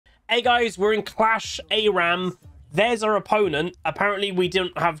Hey guys, we're in Clash Aram. There's our opponent. Apparently we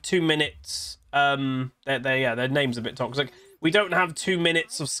didn't have 2 minutes. Their name's a bit toxic. We don't have 2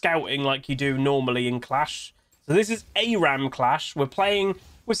 minutes of scouting like you do normally in Clash. So this is Aram Clash. We're playing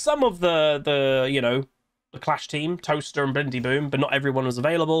with some of the Clash team, Toaster and Blindy Boom, but not everyone was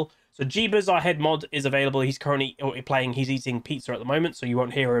available. So Jeebus, our head mod, is available. He's currently playing. He's eating pizza at the moment, so you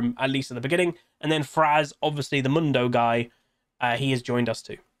won't hear him, at least at the beginning. And then Fraz, obviously the Mundo guy, he has joined us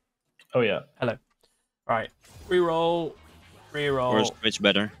too. Oh, yeah. Hello. Right. Reroll. Where's Twitch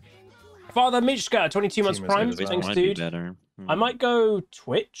better? Father Mishka, 22 months prime. Thanks, dude. Better. I might go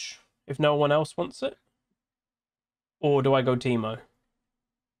Twitch if no one else wants it. Or do I go Teemo?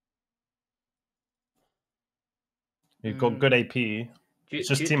 You've got good AP. It's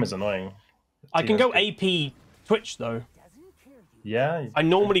just Team is annoying. I can go AP Twitch, though. Yeah. I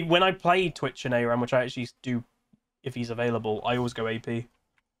normally, when I play Twitch and Aram, which I actually do if he's available, I always go AP.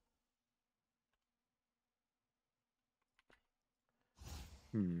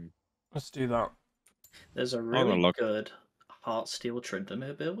 Let's do that. There's a really good Heartsteel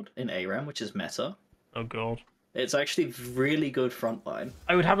Tryndamere build in Aram, which is meta. Oh god. It's actually really good frontline.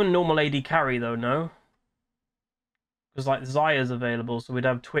 I would have a normal AD carry though, no? Because like Zaya's available, so we'd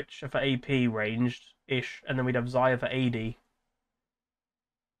have Twitch for AP ranged-ish, and then we'd have Zaya for AD.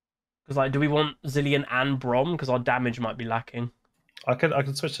 Because like, do we want Zillion and Brom? Because our damage might be lacking. I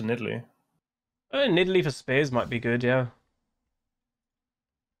could switch to Nidalee. Nidalee for spears might be good, yeah.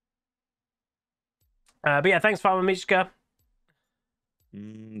 But yeah, thanks, Father Mishka.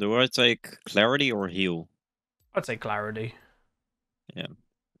 Do I take Clarity or Heal? I'd say Clarity. Yeah.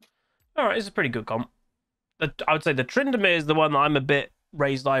 Alright, it's a pretty good comp. I would say the Tryndamere is the one that I'm a bit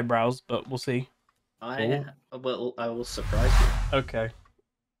raised eyebrows, but we'll see. I will surprise you. Okay.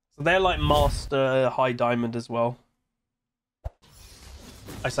 So they're like Master High Diamond as well.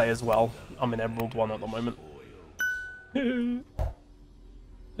 I say as well. I'm in Emerald 1 at the moment.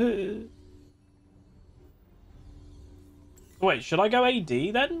 Wait, should I go AD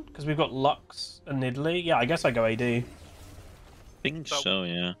then? Because we've got Lux and Nidalee. Yeah, I guess I go AD. Think so,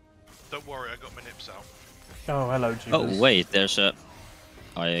 yeah. Don't worry, I got my nips out. Oh, hello, Jeebus. Oh, wait, there's a...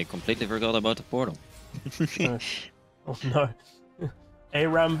 I completely forgot about the portal. Oh, no.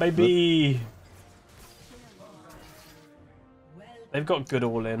 Aram, baby! They've got good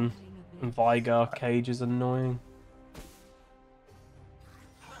all-in. And Vigar Cage is annoying.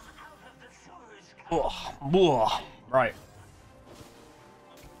 Ugh. Right.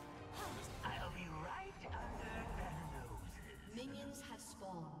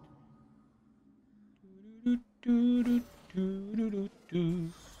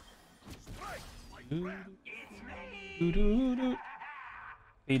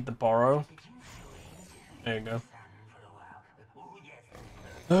 Feed the borrow. There you go.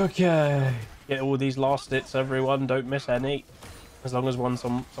 Okay. Get all these last hits, everyone. Don't miss any. As long as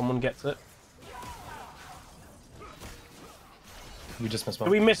someone gets it. We just missed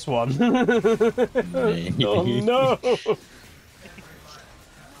one. Did we miss one? Oh no!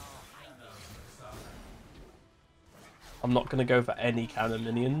 I'm not going to go for any cannon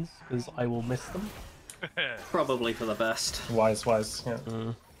minions, because I will miss them. Probably for the best. Wise, yeah.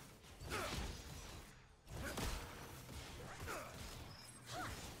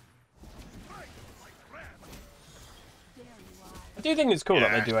 I do think it's cool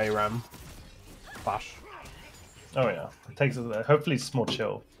that they do Aram Flash. Oh yeah, it takes it there. Hopefully it's more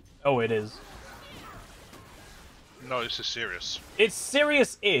chill. Oh, it is. No, this is serious. It's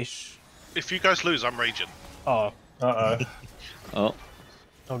serious-ish. If you guys lose, I'm raging. Oh. Uh-oh. Oh.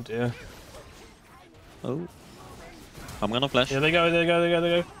 Oh dear. Oh. I'm gonna flash. Here they go, there they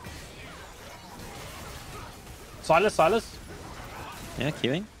go. Silas. Yeah,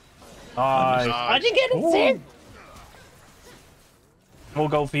 queuing. Nice. Nice. I didn't get it in! More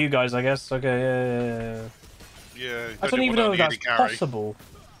goal for you guys, I guess. Okay, Yeah. I don't even know if that's possible.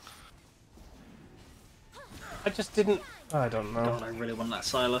 I just didn't... I don't know. God, I really want that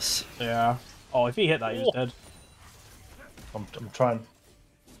Silas. Yeah. Oh, if he hit that, he was dead. I'm trying.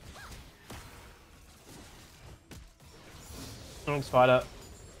 Thanks, Spider.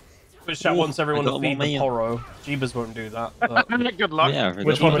 Which chat wants everyone to feed the Poro. Jeebus won't do that. But... Good luck. Yeah,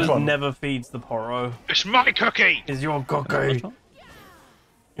 Which one? Jeebus never feeds the Poro. It's my cookie! Is your cookie?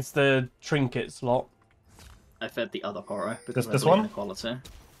 It's the trinket slot. I fed the other Poro because this one? Quality.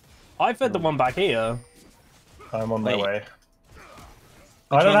 I fed the one back here. I'm on my way.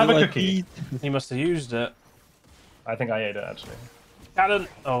 I don't have a cookie. He must have used it. I think I ate it actually. Cannon.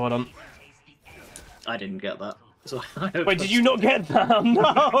 Oh, hold on. I didn't get that. So Wait, did you not get that? No!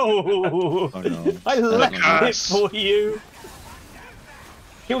 Oh, no. I left it for you.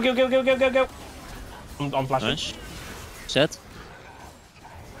 Kill. I'm flashing. Nice. Set.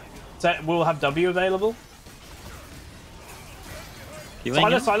 We'll have W available.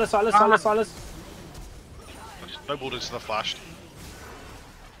 Queuing Silas. I just snowballed into the flash.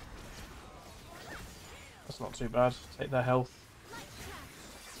 That's not too bad. Take their health.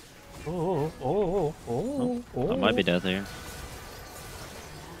 Oh. I might be dead here.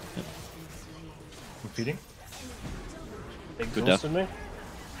 I'm feeding. Exhausted me.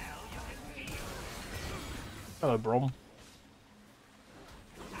 Hello, Brom.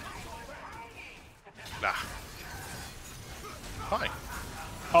 Nah. Hi.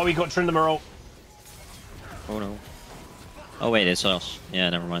 Oh, he got Tryndamere ult. Oh no. Oh wait, it's us. Yeah,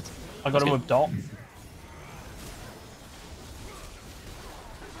 never mind. I got him with Dot.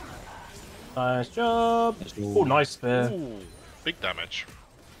 Nice job. Oh, nice spear. Ooh, big damage.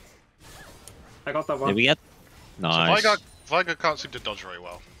 I got that one. Did we get? Nice. So Viger can't seem to dodge very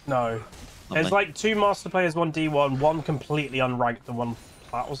well. No. There's Lovely. like 2 master players, 1 D1, 1 completely unranked, and 1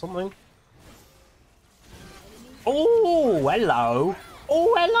 flat or something. Oh, hello.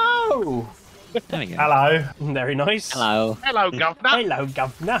 Oh, hello. There we go. Hello. Very nice. Hello. Hello, governor. Hello,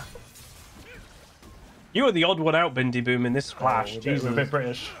 governor. You were the odd one out, Bindi Boom, in this clash. We're a bit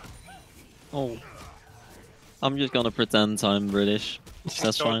British. Oh. I'm just gonna pretend I'm British.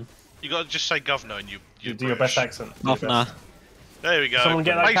 That's fine. You gotta just say governor and you Do your best accent. Do your best. Nah. There we go. Someone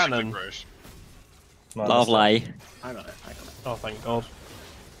get that Basically cannon. British. No, Lovely. I got it. Oh, thank God.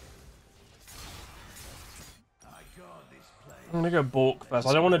 I'm gonna go Bork first.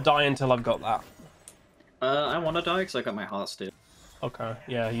 I don't want to die until I've got that. I want to die because I got my heart steal. Okay,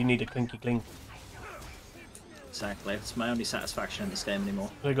 yeah, you need a clinky clink. Exactly. It's my only satisfaction in this game anymore.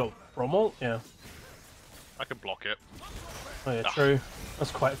 They got Rommel? Yeah. I can block it. Oh yeah, true.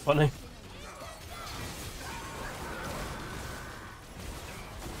 That's quite funny.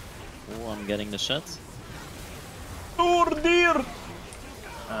 Oh, I'm getting the set. Oh dear!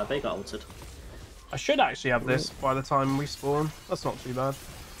 They got ulted. I should actually have this by the time we spawn. That's not too bad.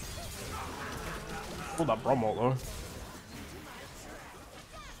 Oh, that Brommel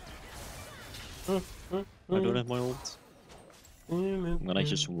though. I don't have my ult. I'm gonna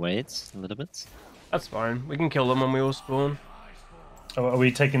just wait a little bit. That's fine. We can kill them when we all spawn. Oh, are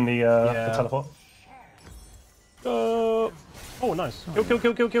we taking the teleport? Oh, nice.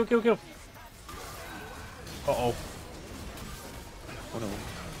 Kill. Uh-oh. Oh no.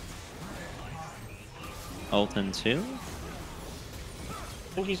 Ult in 2? I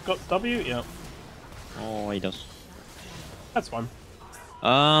think he's got W? Yeah. Oh, he does. That's fine.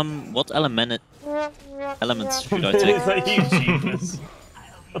 What elements should I Is take? that you, Jeepers?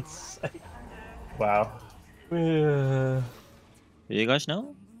 God's sake. Wow. Do you guys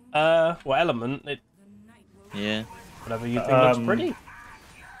know? What element? Yeah. Whatever you think looks pretty.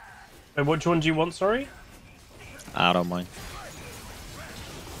 And which one do you want, sorry? I don't mind.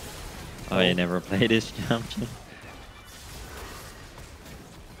 I never played this champion.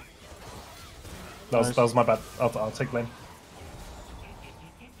 That was my bad. I'll take lane.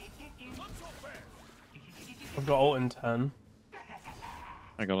 I've got ult in 10.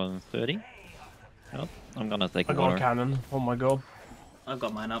 I got it in 30. Oh, I'm gonna take I got water. a cannon. Oh my god. I've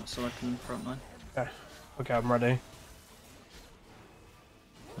got mine up so I can front line. Okay, I'm ready.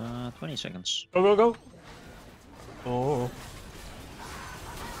 20 seconds. Go. Oh.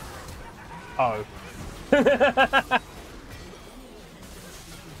 Oh.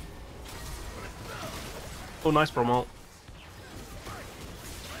 Oh, nice promo.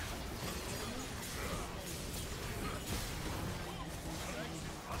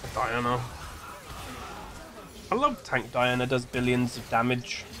 Diana. I love tank Diana, does billions of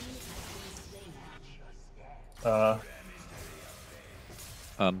damage. Oh.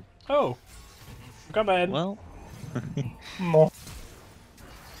 Come in. Well, More.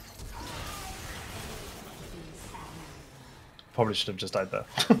 Probably should have just died there.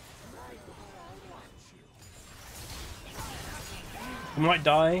 You might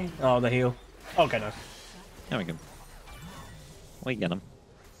die. Oh, the heal. Okay, no. there we go. We get him.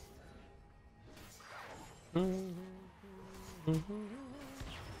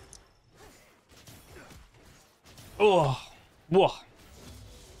 Oh. Whoa.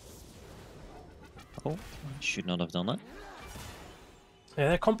 Oh, should not have done that. Yeah,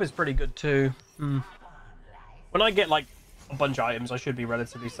 their comp is pretty good too. When I get like a bunch of items, I should be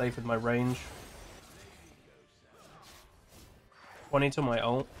relatively safe with my range. 20 to my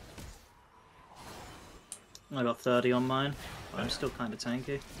ult. I got 30 on mine. I'm still kind of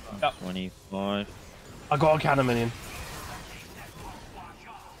tanky. Yep. 25. I got a cannon minion.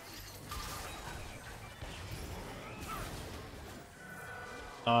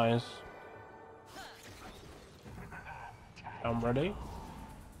 Nice. I'm ready.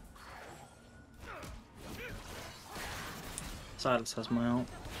 Silence has my ult.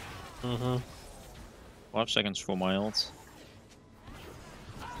 5 seconds for my ult.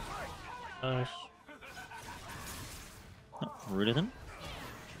 Nice. Oh, rooted him.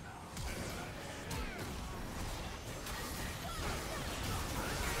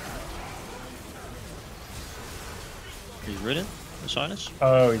 He's rooted. The Silas.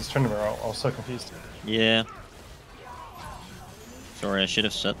 Oh, he's turned around. I was so confused. Yeah. Sorry, I should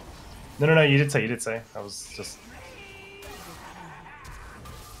have said. No, you did say. I was just...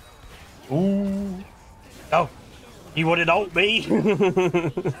 Ooh. Oh, he wanted ult me.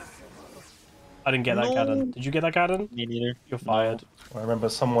 I didn't get that cannon. Did you get that cannon? Me neither. You're fired. I remember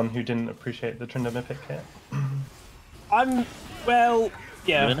someone who didn't appreciate the Tryndam epic kit. Well,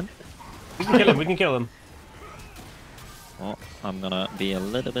 yeah. Rooted him. We can kill him. We can kill him. Oh, I'm gonna be a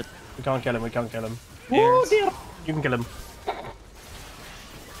little bit. We can't kill him. We can't kill him. Oh dear. You can kill him.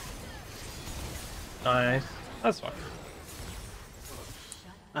 Nice. That's fine.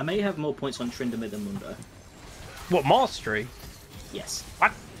 I may have more points on Tryndamere than Mundo. What, mastery? Yes.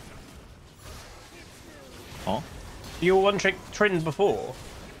 What? Oh, You were one trick Trind before?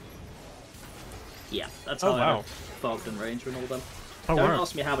 Yeah, that's Oh, how I wow. have Fogged and Ranger and all them. Oh, Don't wow.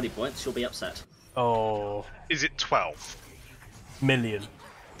 ask me how many points, you'll be upset. Oh, Is it 12? million.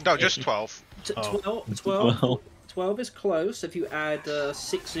 No, just 12. Oh. 12 is close if you add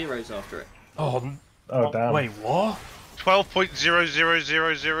 6 zeros after it. Oh, Damn. wait, what?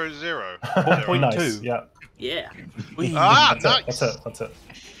 12.00000. 1.2. Nice, yeah. Yeah. Whee. Ah, That's nice! it.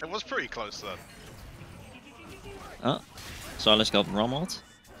 It was pretty close then. Silas got Romold.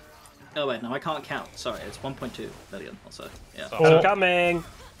 Oh wait, no, I can't count. Sorry, it's 1.2 million also. Yeah. Oh. I'm coming.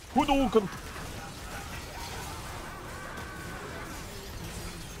 Hadouken.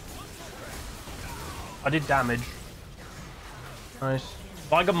 I did damage. Nice.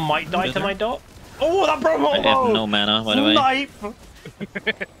 Viger might die to my dot. Oh, that promo! I have no mana, by the way. Snipe!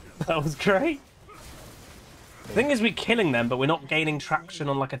 That was great. The thing is, we're killing them, but we're not gaining traction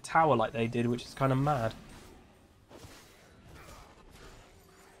on like a tower like they did, which is kind of mad.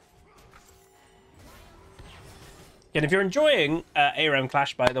 And if you're enjoying Aram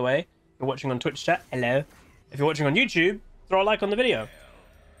Clash, by the way, if you're watching on Twitch chat, hello. If you're watching on YouTube, throw a like on the video.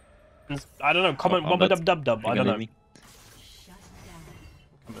 And, I don't know, comment Oh, wubba dub dub dub. I don't know.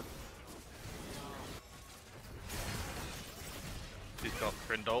 He's got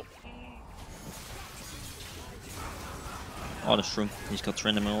Grindol. Oh, that's true. He's got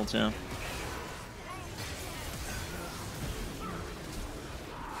Tryndamere ult, yeah.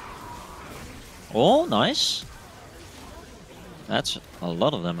 Oh, nice. That's a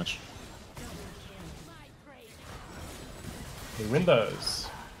lot of damage. The windows.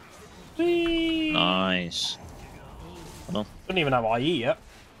 Nice. Hold on. Don't even have IE yet.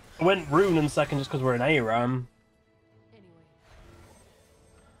 I went Rune in second just because we're in Aram.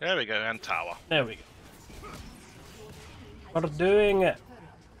 There we go, and Tower. There we go. We're doing it.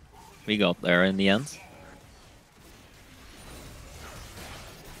 We got there in the end.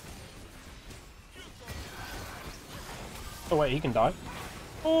 Oh wait, he can die.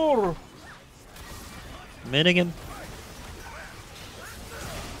 Oh, Minigan.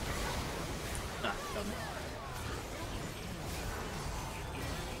 Ah, done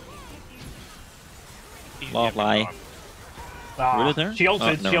it. Easy Love every lie. time. Rooted her? She ulted,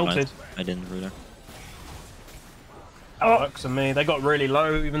 Oh, she never mind. ulted. I didn't root her. That works for me. They got really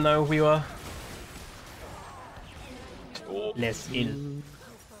low, even though we were less ill.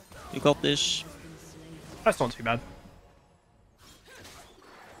 You got this. That's not too bad.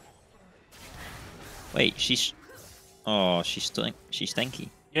 Wait, she's... Oh, she's tanky.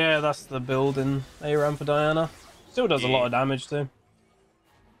 Yeah, that's the build in Aram for Diana. Still does a lot of damage too.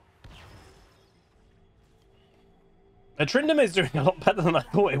 Tryndamere is doing a lot better than I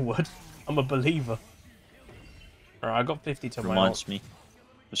thought it would. I'm a believer. Alright, I got 50 to my Reminds me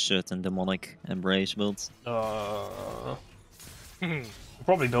of a certain demonic embrace build. We'll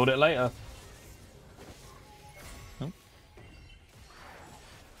probably build it later. Oh.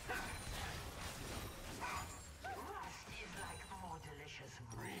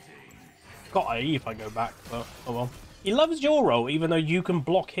 Got IE if I go back, but oh well. He loves your role, even though you can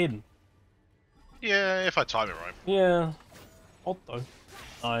block him. Yeah, if I time it right. Yeah. Odd though.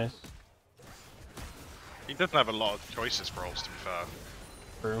 Nice. He doesn't have a lot of choices for roles, to be fair.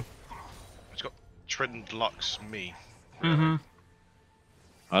 True. He's got Trynd, Lux, me. Mm-hmm.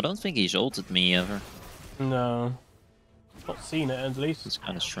 I don't think he's ulted me ever. No. Not seen it at least. It's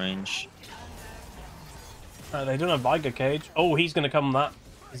kind of strange. They don't have Viger Cage. Oh, he's gonna come that.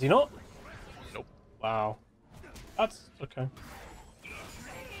 Is he not? Nope. Wow. That's okay.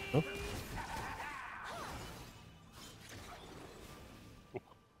 Oh.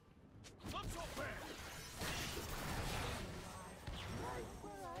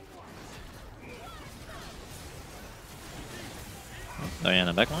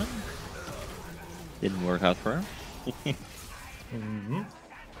 Diana backline. Didn't work out for her.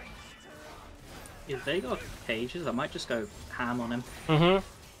 If they got cages, I might just go ham on him.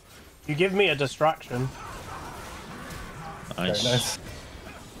 You give me a distraction. Nice. Very nice.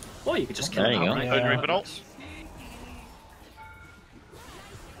 Or you could just kill There him you go. outright. Don't Yeah. reap it ult.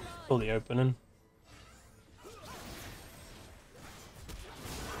 Pull the opening.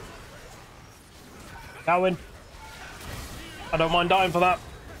 Going. I don't mind dying for that.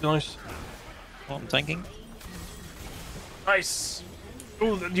 Nice. Oh, I'm tanking. Nice.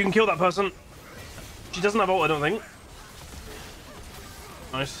 Ooh, you can kill that person. She doesn't have ult, I don't think.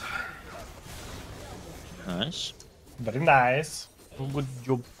 Nice. Nice. Very nice. Good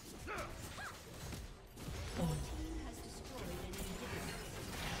job.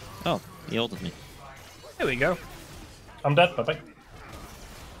 Oh, he ulted me. There we go. I'm dead, bye bye.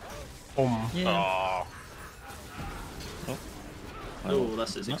 Yeah. Oh, Oh,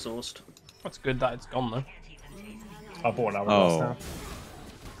 that's his exhaust. That's good that it's gone though. I bought that one Oh. now.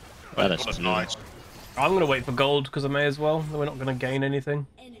 That what is a nice. I'm gonna wait for gold because I may as well. We're not gonna gain anything.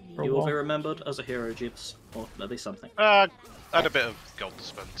 For a You will be while. remembered as a hero, Jibs. Or at least something. I had a bit of gold to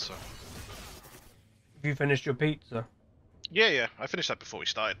spend, so. Have you finished your pizza? Yeah, I finished that before we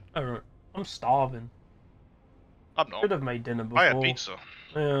started. Oh, right. I'm starving. I'm not. Should have made dinner before. I had pizza.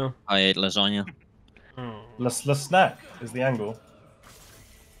 Yeah. I ate lasagna. Let's snack is the angle.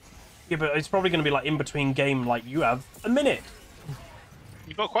 Yeah, but it's probably gonna be like in between game, like you have a minute.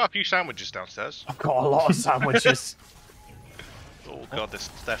 You've got quite a few sandwiches downstairs. I've got a lot of sandwiches. Oh god, this is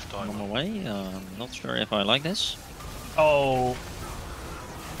death On time. my way. Not sure if I like this. Oh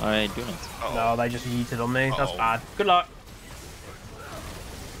I do not. Uh-oh. no, they just yeeted on me. That's Uh-oh. bad. Good luck.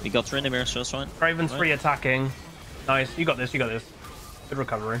 We got Tryndamere, so it's fine. Craven's Right. free attacking. Nice. You got this. You got this. Good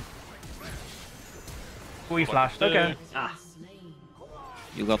recovery. We flashed. Okay. Ah,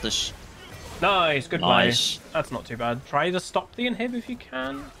 You got this. Nice. Good Nice. play. That's not too bad. Try to stop the inhib if you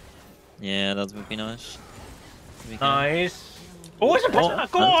can. Yeah, that would be nice. We can- Nice. Oh, it's a Oh,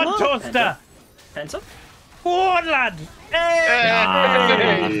 Go on, Penta? Toaster. Penta? Go on, lad.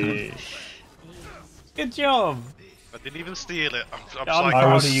 Hey! Hey. Good job. I didn't even steal it. I'm I'm psyched. I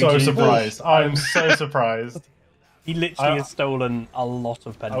proud was of you, so Jesus. surprised. I'm so surprised. He literally I- has stolen a lot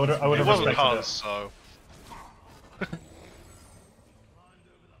of pens. I would It have wasn't respected hard, it. so.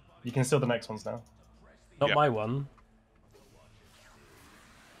 You can steal the next ones now. Not Yeah. my one.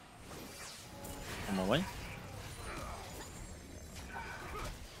 On my way.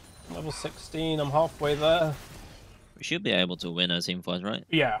 Level 16. I'm halfway there. We should be able to win a team fight, right?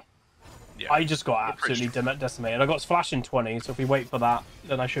 Yeah. Yeah. I just got We're pretty absolutely decimated. I got splash in 20, so if we wait for that,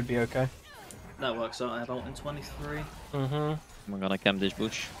 then I should be okay. That works out. I have ult in 23. Mm-hmm. We're gonna camp this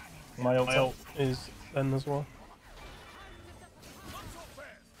bush. My ult. My ult is then as well.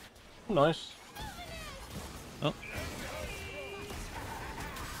 Nice. Oh.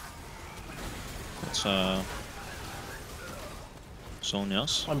 It's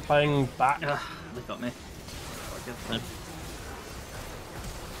Sonya's. I'm playing back. Ah, they got me. Quite good. Yeah.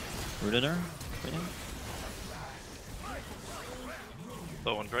 Rooted her. Waiting.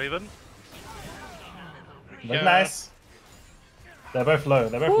 Low on Draven. Very nice. They're both low.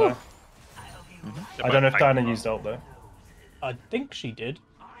 They're both low. I don't know if Diana used ult though. I think she did.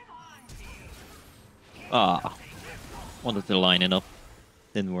 Ah. Wanted to line it up.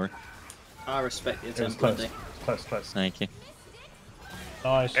 Didn't work. I respect the It was attempt, close. Lindy. Close, close. Thank you.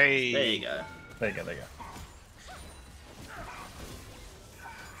 Nice. Hey. There you go. There you go, there you go.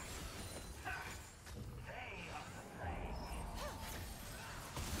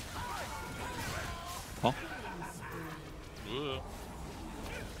 Oh.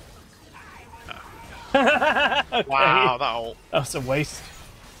 Okay. Wow, that ult. That's a waste.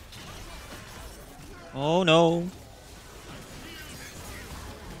 Oh no.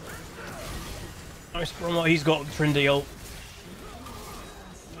 Nice promo. He's got Trindy ult.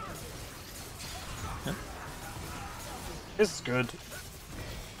 This is good.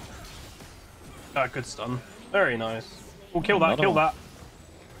 Ah, good stun. Very nice. We'll kill that, Another kill one. that.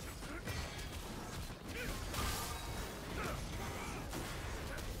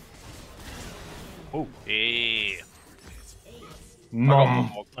 Oh, Yeah.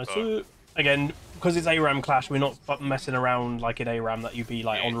 Nom. nice. Again, because it's Aram Clash, we're not messing around like in Aram that you'd be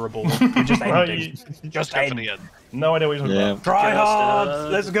like honourable. We're just ending. Just Go for end. the end. No idea what you're talking about. Try hard.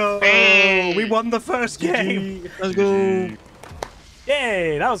 Bastard. Let's go. Hey. We won the first game. Let's go.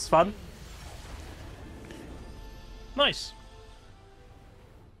 Yay, that was fun. Nice.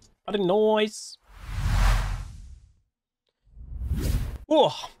 I did noise.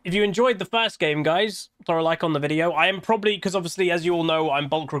 Oh, if you enjoyed the first game, guys, throw a like on the video. I am probably, because obviously, as you all know, I'm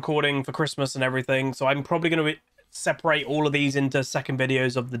bulk recording for Christmas and everything, so I'm probably going to separate all of these into second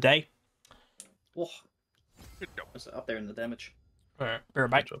videos of the day. Oh, was it up there in the damage? Alright, be right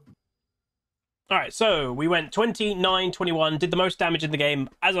back. Alright, so we went 29, 21, did the most damage in the game,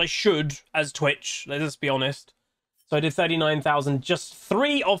 as I should, as Twitch, let's be honest. So I did 39,000, just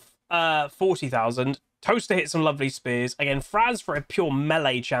 3 of 40,000. Toaster hit some lovely spears. Again, Fraz, for a pure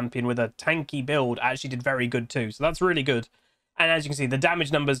melee champion with a tanky build, actually did very good too. So that's really good. And as you can see, the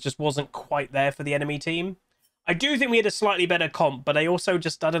damage numbers just wasn't quite there for the enemy team. I do think we had a slightly better comp, but they also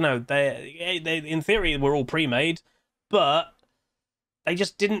just, I don't know, they in theory were all pre-made, but they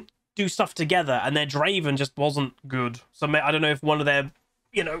just didn't do stuff together, and their Draven just wasn't good. So I don't know if one of their,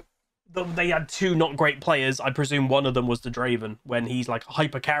 you know, they had 2 not great players. I presume one of them was the Draven. When he's like a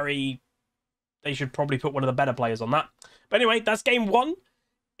hyper carry, they should probably put one of the better players on that. But anyway, that's game 1.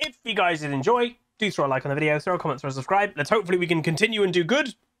 If you guys did enjoy, do throw a like on the video, throw a comment, throw a subscribe. Let's hopefully we can continue and do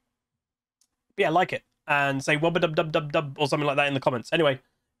good. But yeah, like it. And say wubba dub dub dub dub or something like that in the comments. Anyway,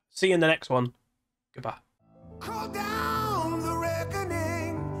 see you in the next one. Goodbye. Call down the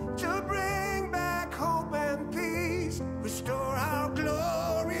reckoning to bring back hope and peace. Restore our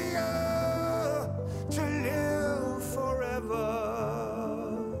Gloria to live forever.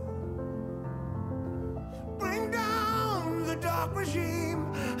 Bring down the dark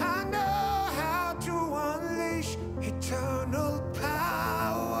regime and